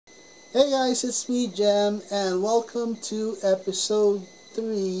Hey guys, it's me, Jem, and welcome to episode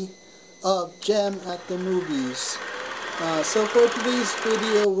 3 of Jem at the Movies. So, for today's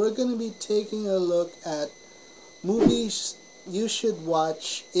video, we're going to be taking a look at movies you should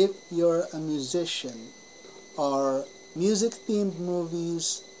watch if you're a musician, or music themed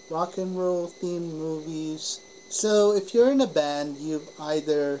movies, rock and roll themed movies. So, if you're in a band, you've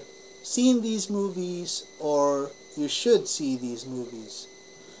either seen these movies or you should see these movies.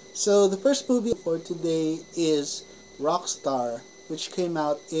 So the first movie for today is Rockstar, which came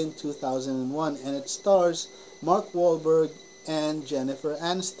out in 2001, and it stars Mark Wahlberg and Jennifer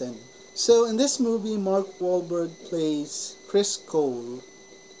Aniston. So in this movie, Mark Wahlberg plays Chris Cole.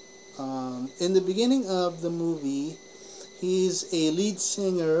 In the beginning of the movie, he's a lead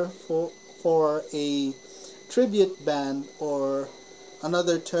singer for a tribute band, or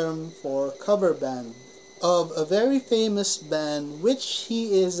another term for cover band, of a very famous band which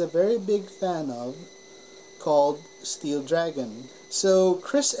he is a very big fan of, called Steel Dragon. So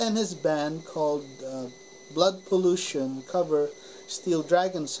Chris and his band, called Blood Pollution, cover Steel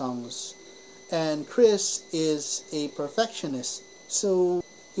Dragon songs, and Chris is a perfectionist, so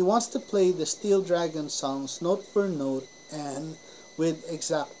he wants to play the Steel Dragon songs note for note and with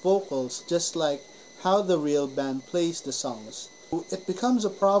exact vocals, just like how the real band plays the songs. It becomes a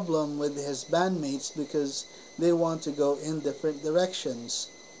problem with his bandmates because they want to go in different directions.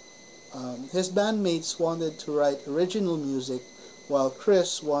 His bandmates wanted to write original music, while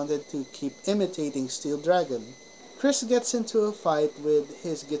Chris wanted to keep imitating Steel Dragon. Chris gets into a fight with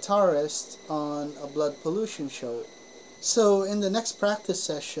his guitarist on a Blood Pollution show. So in the next practice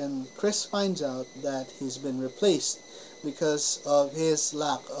session, Chris finds out that he's been replaced because of his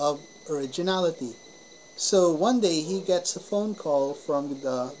lack of originality. So one day he gets a phone call from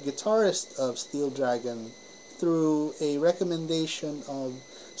the guitarist of Steel Dragon through a recommendation of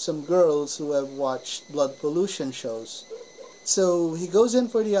some girls who have watched Blood Pollution shows. So he goes in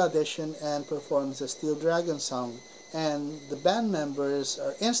for the audition and performs a Steel Dragon song, and the band members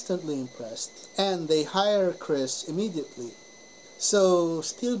are instantly impressed, and they hire Chris immediately. So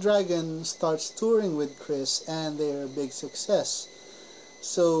Steel Dragon starts touring with Chris, and they're a big success.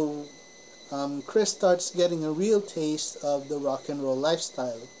 So Chris starts getting a real taste of the rock and roll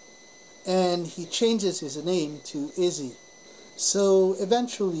lifestyle, and he changes his name to Izzy. So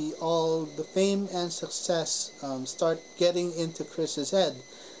eventually all the fame and success start getting into Chris's head,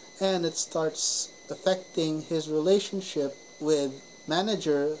 and it starts affecting his relationship with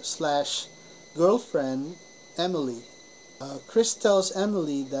manager slash girlfriend Emily. Chris tells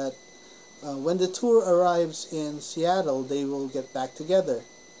Emily that when the tour arrives in Seattle, they will get back together.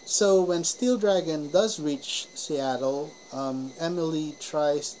 So when Steel Dragon does reach Seattle, Emily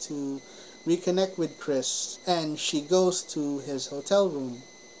tries to reconnect with Chris, and she goes to his hotel room.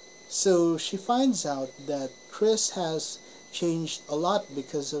 So she finds out that Chris has changed a lot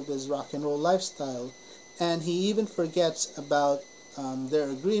because of his rock and roll lifestyle, and he even forgets about their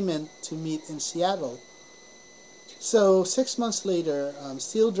agreement to meet in Seattle. So 6 months later,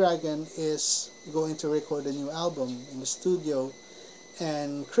 Steel Dragon is going to record a new album in the studio,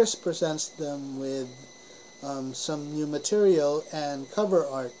 and Chris presents them with some new material and cover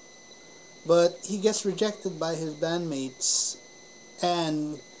art. But he gets rejected by his bandmates,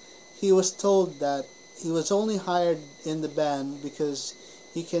 and he was told that he was only hired in the band because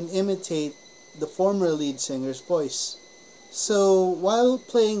he can imitate the former lead singer's voice. So while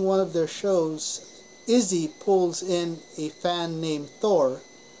playing one of their shows, Izzy pulls in a fan named Thor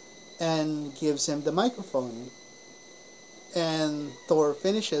and gives him the microphone, and Thor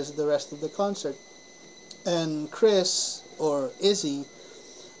finishes the rest of the concert. And Chris, or Izzy,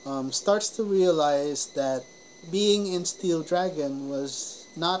 starts to realize that being in Steel Dragon was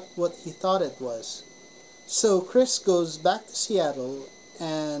not what he thought it was. So Chris goes back to Seattle,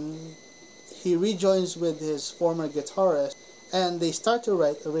 and he rejoins with his former guitarist, and they start to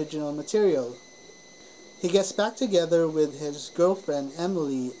write original material. He gets back together with his girlfriend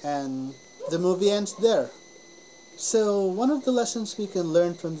Emily, and the movie ends there. So one of the lessons we can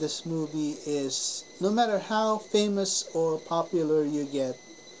learn from this movie is, no matter how famous or popular you get,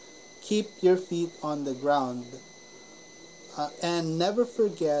 keep your feet on the ground, and never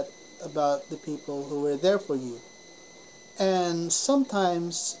forget about the people who were there for you. And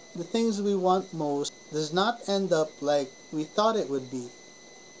sometimes the things we want most does not end up like we thought it would be.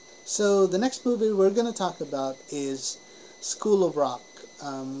 So the next movie we're going to talk about is School of Rock,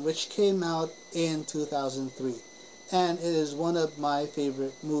 which came out in 2003. And it is one of my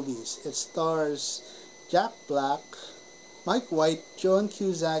favorite movies. It stars Jack Black, Mike White, Joan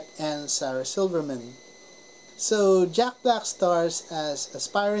Cusack, and Sarah Silverman. So Jack Black stars as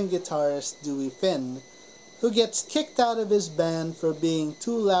aspiring guitarist Dewey Finn, who gets kicked out of his band for being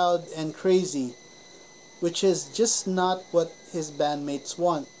too loud and crazy, which is just not what his bandmates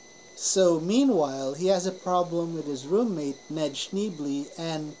want. So meanwhile, he has a problem with his roommate Ned Schneebly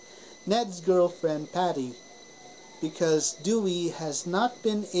and Ned's girlfriend Patty, because Dewey has not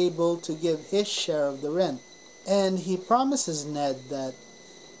been able to give his share of the rent. And he promises Ned that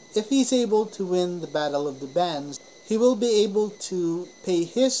if he's able to win the Battle of the Bands, he will be able to pay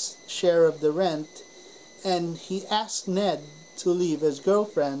his share of the rent, and he asks Ned to leave his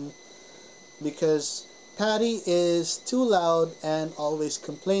girlfriend because Patty is too loud and always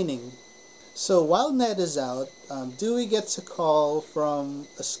complaining. So while Ned is out, Dewey gets a call from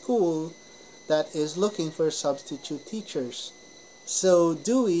a school that is looking for substitute teachers. So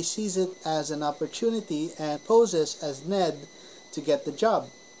Dewey sees it as an opportunity and poses as Ned to get the job.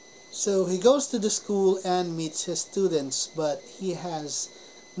 So he goes to the school and meets his students, but he has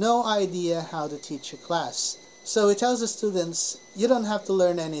no idea how to teach a class. So he tells the students, you don't have to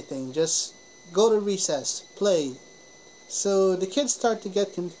learn anything, just go to recess, play. So the kids start to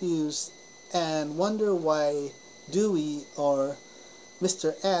get confused and wonder why Dewey or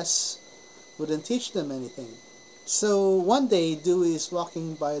Mr. S wouldn't teach them anything. So one day Dewey is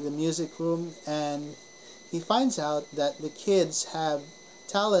walking by the music room and he finds out that the kids have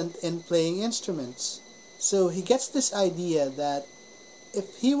talent in playing instruments. So he gets this idea that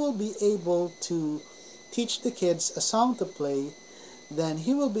if he will be able to teach the kids a song to play, then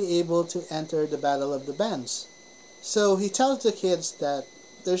he will be able to enter the Battle of the Bands. So he tells the kids that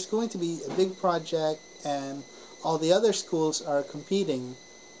there's going to be a big project and all the other schools are competing.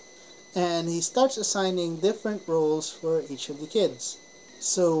 And he starts assigning different roles for each of the kids.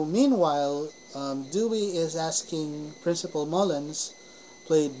 So meanwhile, Dewey is asking Principal Mullins,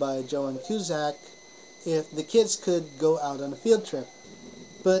 played by Joan Cusack, if the kids could go out on a field trip.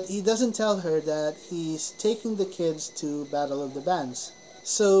 But he doesn't tell her that he's taking the kids to Battle of the Bands.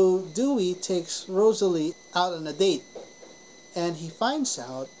 So Dewey takes Rosalie out on a date, and he finds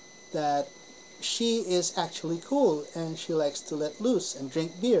out that she is actually cool and she likes to let loose and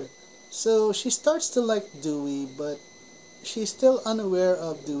drink beer. So she starts to like Dewey, but she's still unaware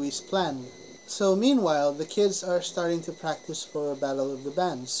of Dewey's plan. So meanwhile, the kids are starting to practice for Battle of the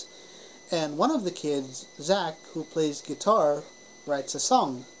Bands. And one of the kids, Zach, who plays guitar, writes a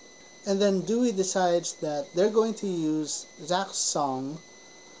song. And then Dewey decides that they're going to use Zach's song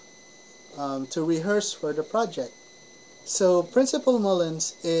to rehearse for the project. So Principal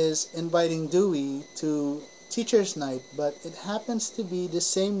Mullins is inviting Dewey to Teacher's Night, but it happens to be the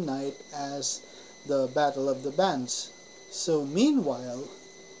same night as the Battle of the Bands. So meanwhile,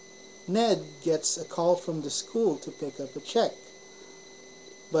 Ned gets a call from the school to pick up a check.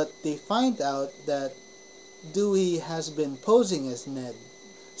 But they find out that Dewey has been posing as Ned.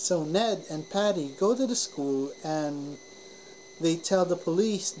 So Ned and Patty go to the school and they tell the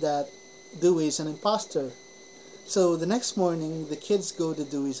police that Dewey is an imposter. So the next morning, the kids go to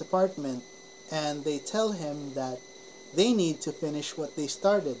Dewey's apartment and they tell him that they need to finish what they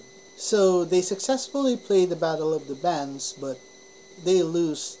started. So they successfully play the Battle of the Bands, but they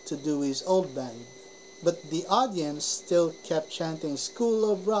lose to Dewey's old band. But the audience still kept chanting, "School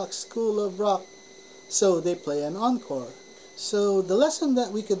of Rock, School of Rock," so they play an encore. So the lesson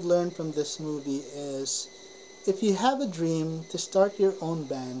that we could learn from this movie is, if you have a dream to start your own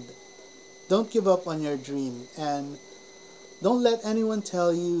band, don't give up on your dream, and don't let anyone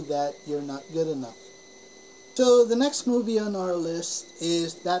tell you that you're not good enough. So the next movie on our list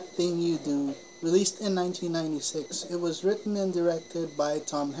is That Thing You Do, released in 1996. It was written and directed by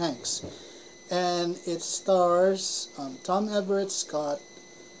Tom Hanks, and it stars Tom Everett Scott,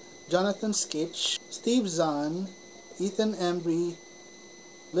 Jonathan Skitch, Steve Zahn, Ethan Embry,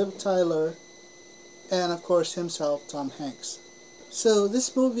 Liv Tyler, and of course himself, Tom Hanks. So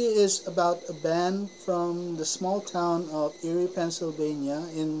this movie is about a band from the small town of Erie, Pennsylvania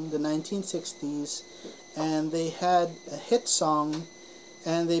in the 1960s, and they had a hit song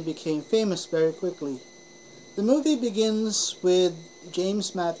and they became famous very quickly. The movie begins with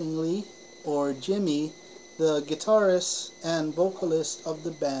James Mattingly, or Jimmy, the guitarist and vocalist of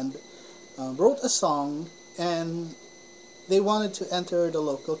the band, wrote a song and they wanted to enter the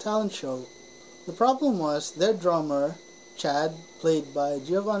local talent show. The problem was their drummer, Chad, played by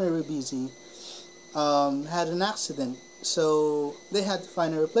Giovanni Ribisi, had an accident, so they had to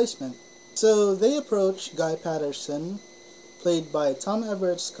find a replacement. So they approached Guy Patterson, played by Tom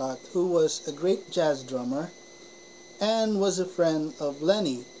Everett Scott, who was a great jazz drummer and was a friend of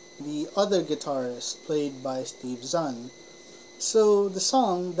Lenny, the other guitarist, played by Steve Zahn. So the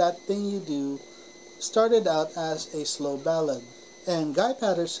song That Thing You Do started out as a slow ballad, and Guy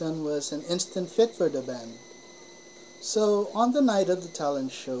Patterson was an instant fit for the band. So on the night of the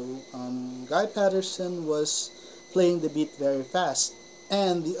talent show, Guy Patterson was playing the beat very fast,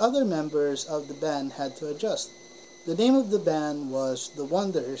 and the other members of the band had to adjust. The name of the band was The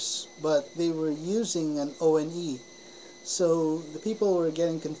Wonders, but they were using an O-N-E, so the people were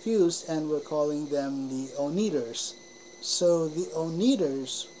getting confused and were calling them the Oneaters. So the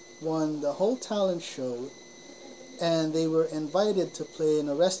Oneaters won the whole talent show, and they were invited to play in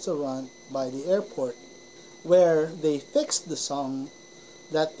a restaurant by the airport, where they fixed the song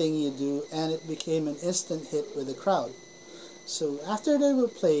That Thing You Do, and it became an instant hit with the crowd. So after they were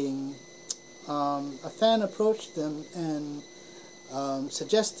playing, a fan approached them and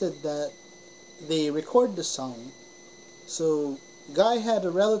suggested that they record the song. So Guy had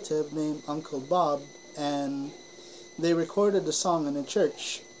a relative named Uncle Bob, and they recorded the song in a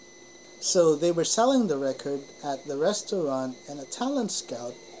church. So they were selling the record at the restaurant, and a talent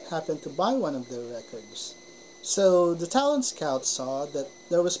scout happened to buy one of their records. So the talent scout saw that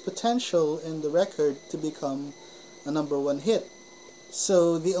there was potential in the record to become a #1 hit.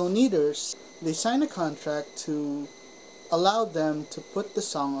 So the Oneaters, they signed a contract to allow them to put the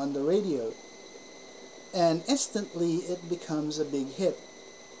song on the radio, and instantly it becomes a big hit.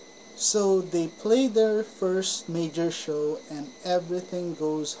 So they play their first major show, and everything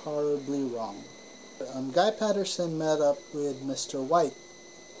goes horribly wrong. Guy Patterson met up with Mr. White,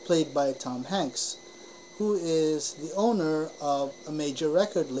 played by Tom Hanks, who is the owner of a major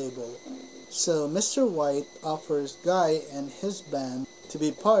record label. So Mr. White offers Guy and his band to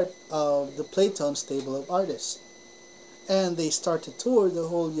be part of the Playtone stable of artists, and they start to tour the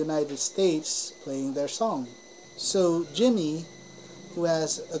whole United States playing their song. So Jimmy, who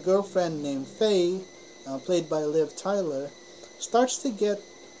has a girlfriend named Faye, played by Liv Tyler, starts to get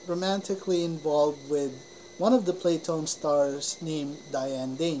romantically involved with one of the Playtone stars named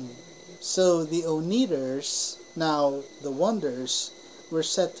Diane Dane. So the Oneaters, now the Wonders, were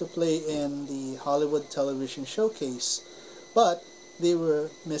set to play in the Hollywood Television Showcase, but they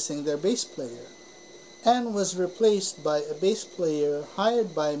were missing their bass player, and was replaced by a bass player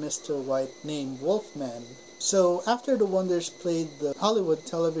hired by Mr. White named Wolfman. So after the Wonders played the Hollywood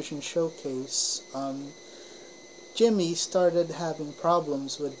Television Showcase, Jimmy started having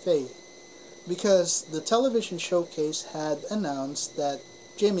problems with Faye, because the television showcase had announced that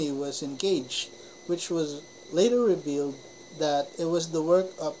Jimmy was engaged, which was later revealed that it was the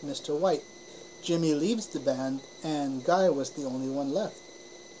work of Mr. White. Jimmy leaves the band, and Guy was the only one left.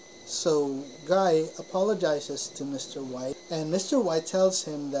 So Guy apologizes to Mr. White, and Mr. White tells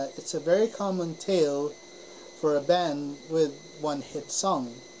him that it's a very common tale for a band with one hit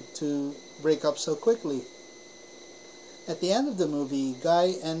song to break up so quickly. At the end of the movie,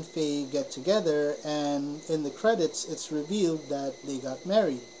 Guy and Faye get together, and in the credits it's revealed that they got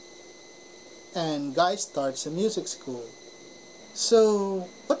married, and Guy starts a music school. So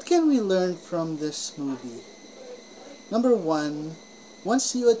what can we learn from this movie? #1,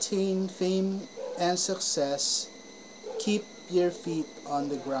 once you attain fame and success, keep your feet on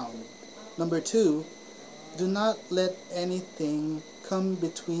the ground. #2, do not let anything come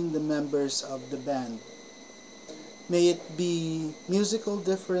between the members of the band. May it be musical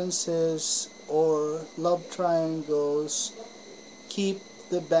differences or love triangles, keep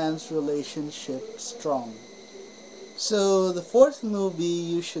the band's relationship strong. So the fourth movie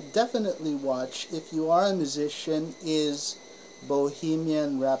you should definitely watch if you are a musician is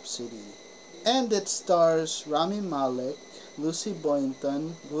Bohemian Rhapsody. And it stars Rami Malek, Lucy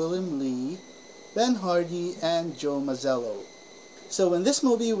Boynton, William Lee, Ben Hardy, and Joe Mazzello. So when this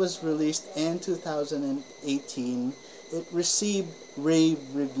movie was released in 2018, it received rave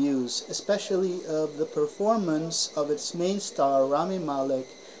reviews, especially of the performance of its main star Rami Malek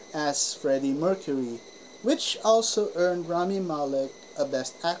as Freddie Mercury, which also earned Rami Malek a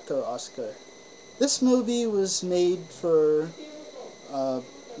Best Actor Oscar. This movie was made for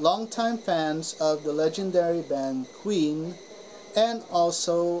longtime fans of the legendary band Queen, and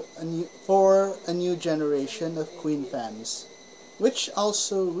also for a new generation of Queen fans, which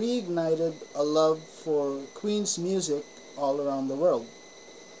also reignited a love for Queen's music all around the world.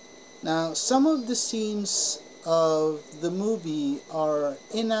 Now, some of the scenes of the movie are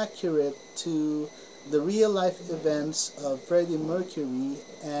inaccurate to the real-life events of Freddie Mercury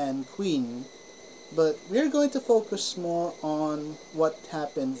and Queen, but we're going to focus more on what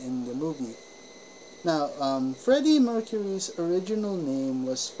happened in the movie. Now, Freddie Mercury's original name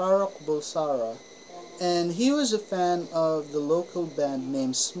was Farrokh Bulsara, and he was a fan of the local band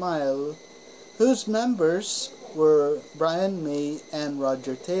named Smile, whose members were Brian May and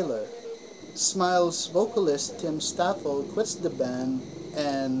Roger Taylor. Smile's vocalist Tim Staffel quits the band,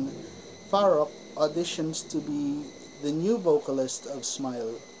 and Farrokh auditions to be the new vocalist of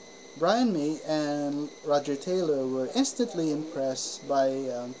Smile. Brian May and Roger Taylor were instantly impressed by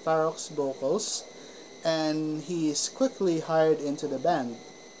Farrokh's vocals, and he is quickly hired into the band.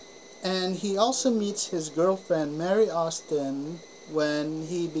 And he also meets his girlfriend Mary Austin when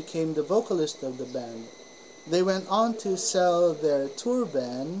he became the vocalist of the band. They went on to sell their tour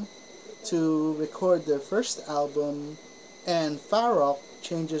van to record their first album, and Farrokh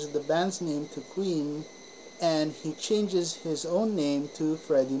changes the band's name to Queen, and he changes his own name to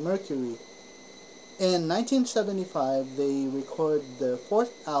Freddie Mercury. In 1975, they record their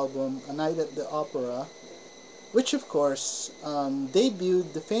fourth album, A Night at the Opera, which of course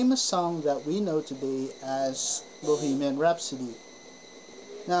debuted the famous song that we know today as Bohemian Rhapsody.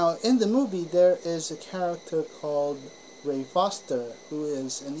 Now, in the movie, there is a character called Ray Foster, who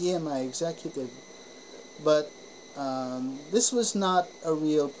is an EMI executive, but this was not a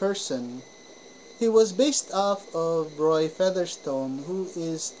real person. He was based off of Roy Featherstone, who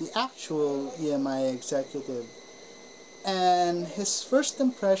is the actual EMI executive. And his first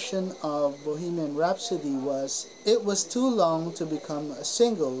impression of Bohemian Rhapsody was it was too long to become a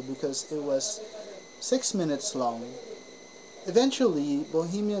single because it was 6 minutes long. Eventually,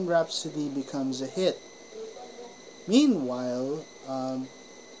 Bohemian Rhapsody becomes a hit. Meanwhile,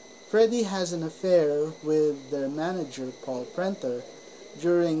 Freddie has an affair with their manager Paul Prenter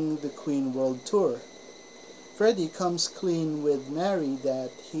during the Queen World Tour. Freddie comes clean with Mary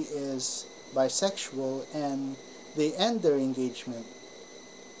that he is bisexual, and they end their engagement.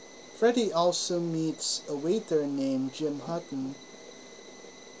 Freddie also meets a waiter named Jim Hutton,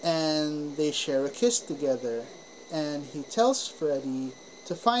 and they share a kiss together, and he tells Freddie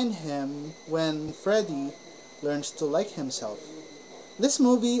to find him when Freddie learns to like himself. This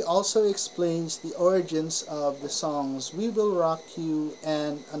movie also explains the origins of the songs We Will Rock You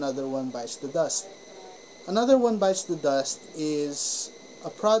and Another One Bites the Dust. Another One Bites the Dust is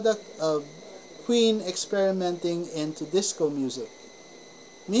a product of Queen experimenting into disco music.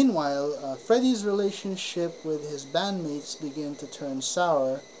 Meanwhile, Freddie's relationship with his bandmates began to turn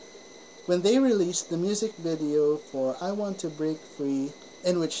sour when they released the music video for I Want to Break Free,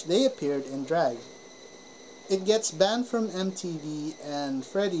 in which they appeared in drag. It gets banned from MTV, and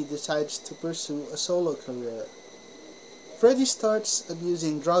Freddie decides to pursue a solo career. Freddie starts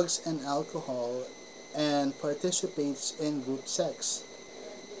abusing drugs and alcohol and participates in group sex.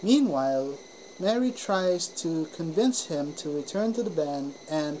 Meanwhile, Mary tries to convince him to return to the band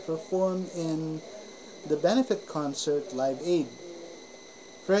and perform in the benefit concert Live Aid.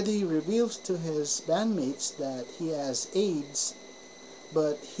 Freddie reveals to his bandmates that he has AIDS,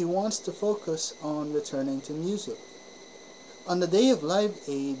 but he wants to focus on returning to music. On the day of Live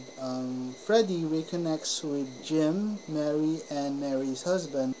Aid, Freddie reconnects with Jim, Mary, and Mary's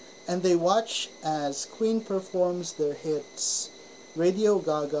husband, and they watch as Queen performs their hits Radio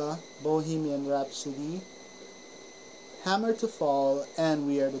Gaga, Bohemian Rhapsody, Hammer to Fall, and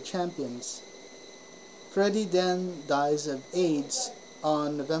We Are the Champions. Freddie then dies of AIDS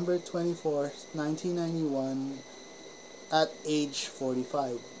on November 24, 1991, at age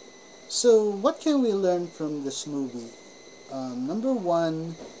 45. So what can we learn from this movie? Number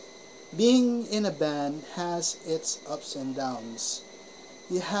one, being in a band has its ups and downs.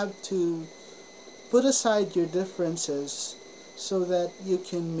 You have to put aside your differences so that you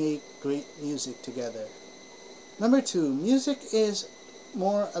can make great music together. Number two, music is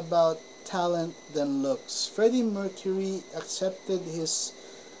more about talent than looks. Freddie Mercury accepted his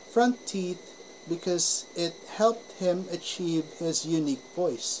front teeth because it helped him achieve his unique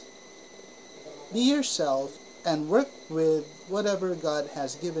voice. Be yourself and work with whatever God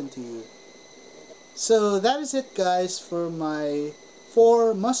has given to you. So that is it, guys, for my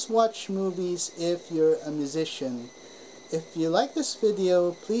 4 must-watch movies if you're a musician. If you like this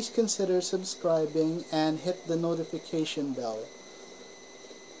video, please consider subscribing and hit the notification bell.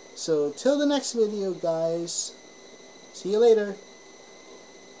 So till the next video, guys, see you later.